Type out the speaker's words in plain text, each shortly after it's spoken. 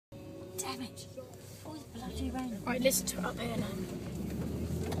damn it. Always bloody raining. Right, listen to it up there now.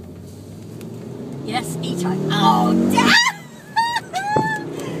 Yes, E-Type. Oh, damn!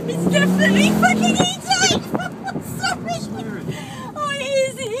 It's definitely fucking E-Type! Sorry. Oh,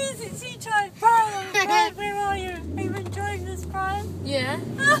 it is, it's E-Type. Brian, where are you? Are you enjoying this, Brian? Yeah.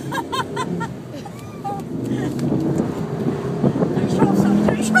 Don't show off, son,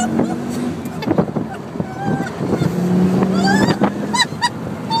 don't show off.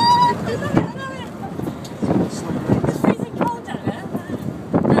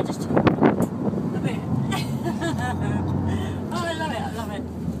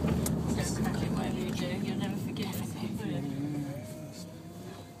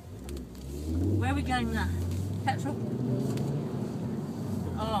 Where are we going now? Petrol?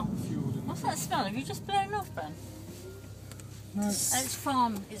 Oh. What's that smell? Have you just blown off, Ben? No. It's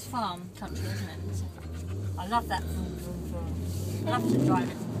farm country, isn't it? I love that. I love to drive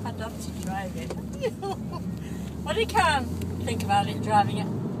it. I'd love to drive it. What did Karen think about it, driving it?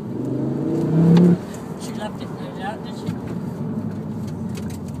 She loved it, no doubt, did she?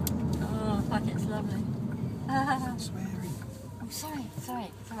 Oh, fuck, it's lovely. Swearing. Oh, sorry.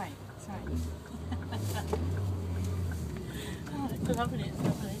 Oh, it's lovely, it's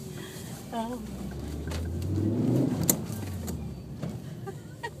lovely. Oh.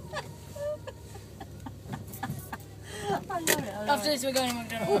 I love it. After this, we're going to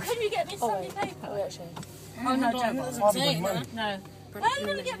McDonald's. Oh, can you get me Sunday paper? Oh, actually. Oh, no, don't. That's saying, money. that. No. Where are you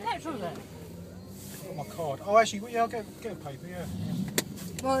going to get petrol then? Got my card. Oh, actually, yeah, I'll get a paper, yeah.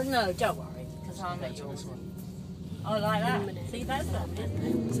 Well, no, don't worry, because I'm at That's yours. this one. Oh, like that. See, that's lovely.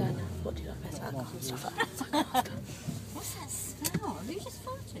 So, what do you like best? Alcohol and stuff like that. What's that smell? Have you just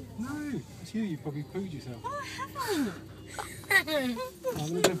farted? No, it's you. You probably pooed yourself. Oh, I haven't. I'm gonna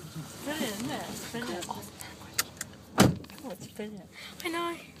go. Brilliant, isn't it? It's brilliant. Oh, it's brilliant. I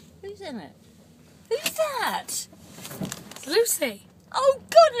know. Who's in it? Who's that? It's Lucy. Oh,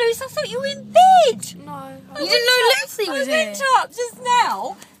 God, Lucy, I thought you were in bed. No. I You didn't know went Lucy up- was I went here? up just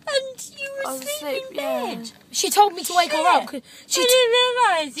now, and you were I was asleep in yeah. bed. She told me to wake her up. 'Cause I She, didn't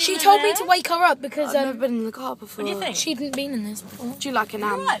realise you she were told me there. to wake her up because I've never been in the car before. What do you think? she hadn't been in this before. Do you like an You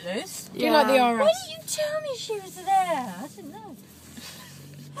all right, Luce? Do you like the Why RS? didn't you tell me she was there? I didn't know.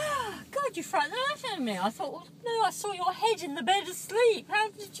 God, you frightened the life out of me. I thought, well, no, I saw your head in the bed asleep. How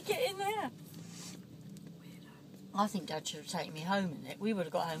did you get in there? I think Dad should have taken me home in it. We would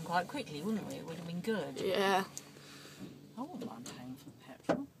have got home quite quickly, wouldn't we? It would have been good. Yeah. I wouldn't mind paying for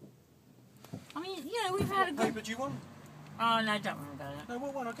petrol. I mean, you know, we've had a What good... paper do you want? Oh, no, don't worry about it. No,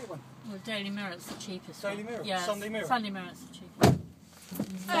 what one? I'll get one. Well, Daily Mirror's the cheapest Daily one. Mirror? Yeah, Sunday Mirror? Sunday Mirror's the cheapest.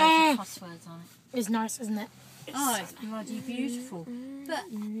 There's loads of crosswords on it. It's nice, isn't it? Oh, it's bloody beautiful. But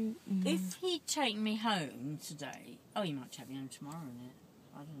if he'd taken me home today... Oh, you might take me home tomorrow, innit?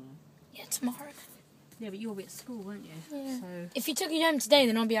 I don't know. Yeah, tomorrow. Yeah, but you'll be at school, won't you? Yeah. So If you took you home today,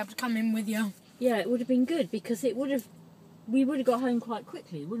 then I'll be able to come in with you. yeah, it would have been good because it would have... We would have got home quite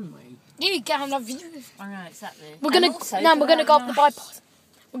quickly, wouldn't we? You get on love you. I know, exactly. We're And gonna also, we're gonna go up the nice- bypass.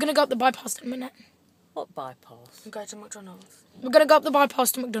 We're gonna go up the bypass in a minute. What bypass? Go to McDonald's. We're gonna go up the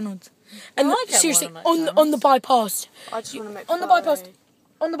bypass to McDonald's. And Oh, I don't seriously, want a on the McDonald's. bypass, I just want to make on the bypass,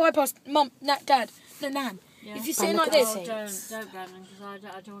 on the bypass, Mum, Dad, no, Nan. Yeah. If you're sitting look like at this, Oh, don't, Brandon,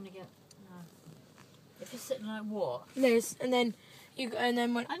 because I don't want to get... No. If you're sitting like what? this, and then you, and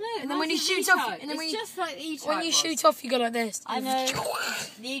then when, I know. and then when you mine's shoot an off, E-type. and then when it's you, just like the E-type when you was. shoot off, you go like this. I know.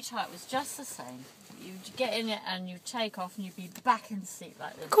 The E-type was just the same. You'd get in it and you'd take off and you'd be back in the seat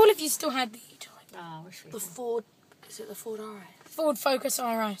like this. Cool if you still had the E-Type. Oh, I wish we The did. Ford, is it the Ford RS? Ford Focus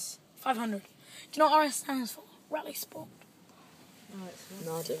RS 500. Do you know what RS stands for? Rally Sport. Oh, it's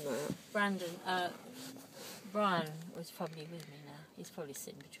No, I didn't know that. Brian was probably with me now. He's probably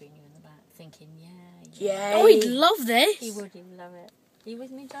sitting between you and the back thinking, yeah. Yeah. Oh, he'd love this. He would love it. You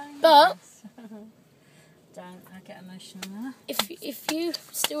with me, darling? But- Yes. Don't, I get emotional now. If you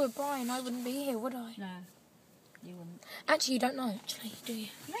still with Brian, I wouldn't be here, would I? No, you wouldn't. Actually, you don't know. Actually, do you?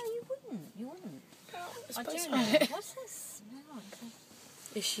 No, you wouldn't. You wouldn't. I do suppose know. so. What's this smell?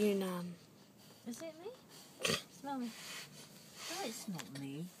 It's you, Nan. Is it me? Smell me. No, it's not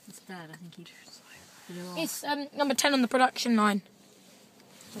me. It's Dad. I think he blew off. It's number 10 on the production line.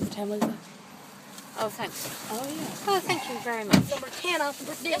 What time was it? Oh, thanks. Oh, yeah. Oh, thank you very much. Number 10 on the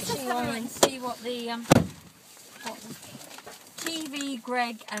Let's just production have a look line. and see what the TV,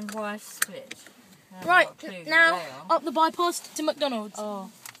 Greg and wife split. I haven't Right, got a clue who now they are. up the bypass to McDonald's.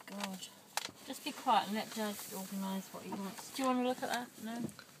 Oh, God. Just be quiet and let Dad organise what he wants. Do you want to look at that? No?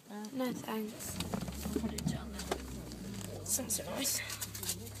 No, thanks. I'll put it down there. Sounds so nice.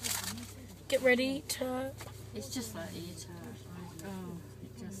 Get ready to... It's just like the E-type. Oh,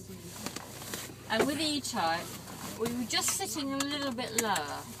 it just is. And with E-Type, we were just sitting a little bit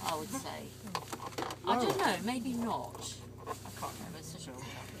lower, I would say. I don't know, maybe not. I can't remember, it's such a long time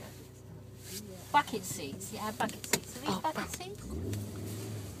ago. Bucket seats, it had bucket seats. Are these bucket seats?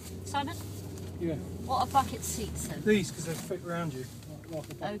 Simon? Yeah. What are bucket seats then? These, because they fit around you. Like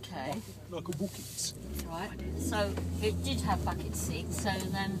a bucket. Okay. Like a bucket. Right, so it did have bucket seats, so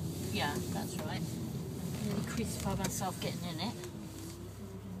then, yeah, that's right. I nearly crucified myself getting in it.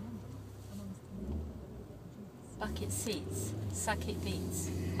 Bucket seats, suck it beats.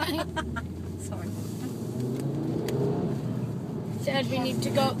 Sorry. Said we need to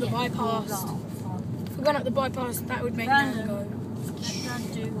go up the bypass. If we're going up the bypass, that would make Dan go. Let Dan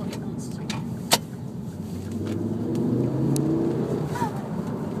do what he wants to do.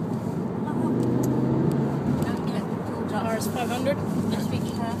 Don't get pulled up. RS 500. Just be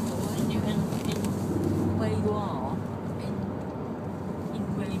careful when you're in where you are. In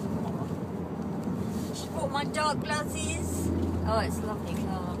where you are. She bought my dark glasses. Oh, it's a lovely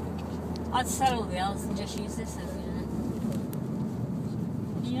car. I'd sell all the others and just use this every day.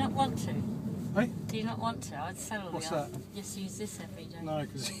 Do you not want to? Hey? Do you not want to? I'd sell all What's the others. that? Just use this every day. No,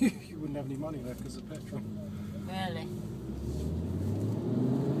 because you wouldn't have any money left because of petrol. Really?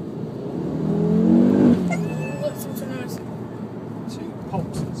 What's also nice? Two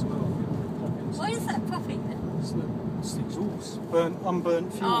pops as well. Poppins. What is that puppy then? It's the exhaust.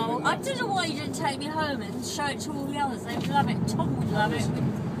 Unburnt fuel. Oh, in I there. don't know why you didn't take me home and show it to all the others. They would love it. Tom would love it.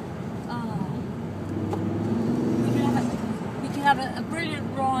 Oh. We could have a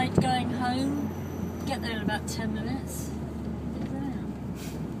brilliant ride going home. Get there in about 10 minutes. Be brilliant.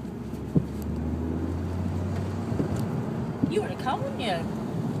 You would have come, wouldn't you?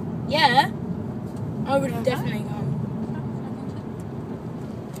 Yeah. I would have definitely gone.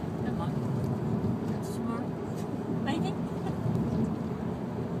 Never mind. That's tomorrow. Maybe.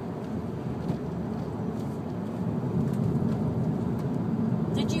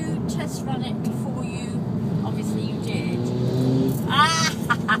 Did you test run it before you? Obviously you did.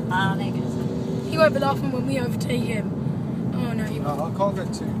 Ah, there goes. He won't be laughing when we overtake him. Oh no, you won't. No, I can't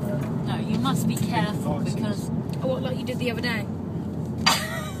get too bad. No, you must be careful License. because. Oh, what, like you did the other day?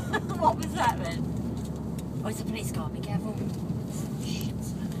 What was that then? Oh, it's a police car. Be careful. Shit,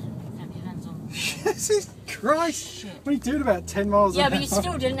 have your hands on. Jesus Christ! Shit. What are you doing about 10 miles Yeah, an but you hour?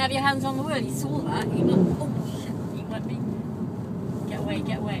 still didn't have your hands on the wheel. You saw that. You went, oh shit! You went me.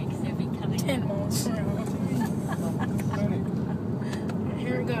 Get away, because they'll be coming. 10 miles per hour.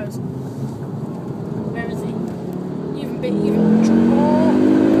 Here it goes. Where is he? Even oh.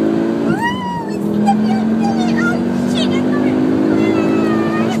 Oh, he's slipping under it. Oh shit! I got it.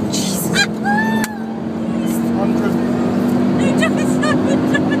 Jesus. 100. He took us over.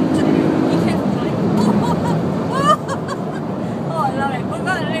 Be careful, Johnny. Oh, I love it. What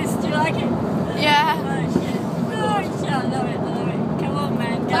about this? Do you like it? Yeah. Oh shit. Oh shit. I love it. I love it. Come on,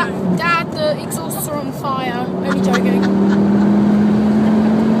 man. Go. Dad, the exhausts are on fire. Only joking.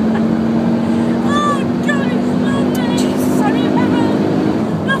 Oh god, it's lovely. Sunny heaven.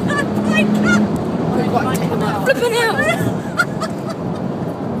 Oh my god. We've got to take them out. Flipping out.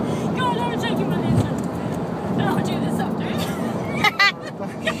 God, I'm taking my listen. And I'll do this after.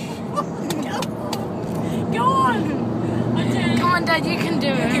 Go on. I did. Come on, Dad, you can do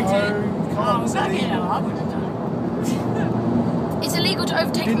it. Oh, fuck it. I would have done It's illegal to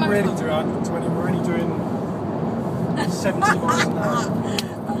overtake Didn't a really motorcycle. do 120, we're only doing 70 miles an hour. it.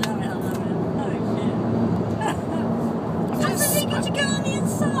 I love it. Oh shit. That's illegal to go on the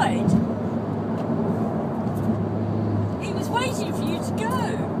inside. He was waiting for you to go.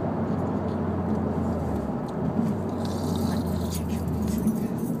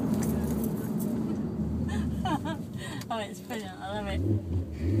 Oh, it's brilliant. I love it.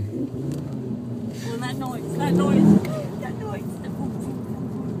 Well, that noise.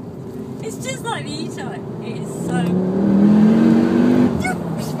 It's just like the E-Type. It is so.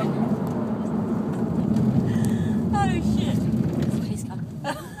 Oh shit. Please come.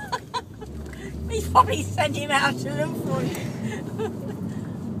 He's probably sent him out to look for you.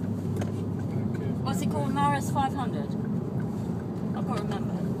 What's it called? An RS 500? I've got to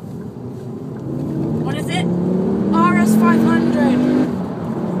remember. What is it? RS 500.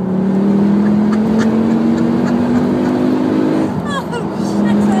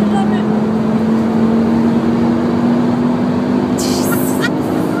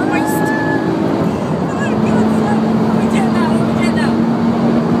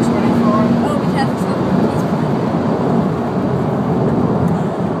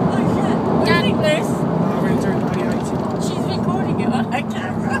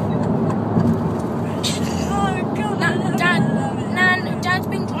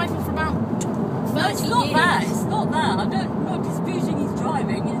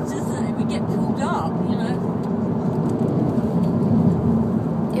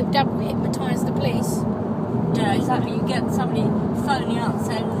 get somebody phoning up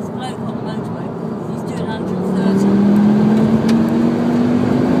saying there's a bloke on the motorway. He's doing 130.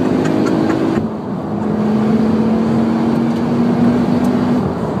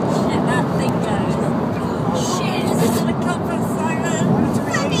 Shit, that thing goes. Shit, this is the comfort siren.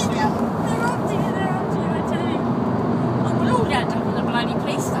 They're up to you, I tell you. Oh, we'll all end up in the bloody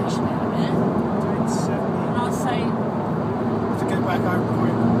police station in a minute. And I'll say, To get back home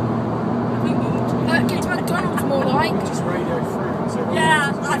quick. have we moved? Get to McDonald's more like. Just radio through and say,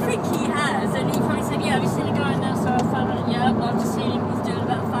 Yeah, I think he has, and he probably said, yeah, have you seen a guy in there, so I found out, yeah, I've just seen him, he's doing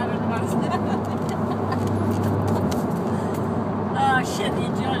about 500 miles an hour. Oh shit, the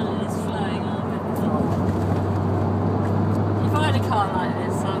adrenaline is flowing on it. If I had a car like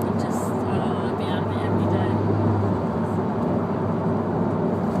this, I would just, I'd be out of it every day.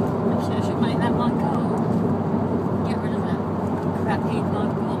 Actually, I should make that my car. Get rid of that crap heap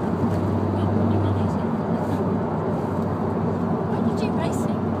I've got. Got any money, so. Why did you do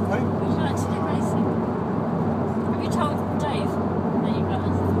racing? Hey, Would you like to do racing? Have you told Dave that you got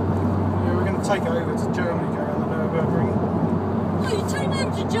us? yeah, we're going to take it over to Germany, go around the Nürburgring. Oh, you take me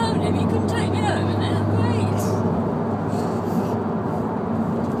over to Germany, but you couldn't take me over there.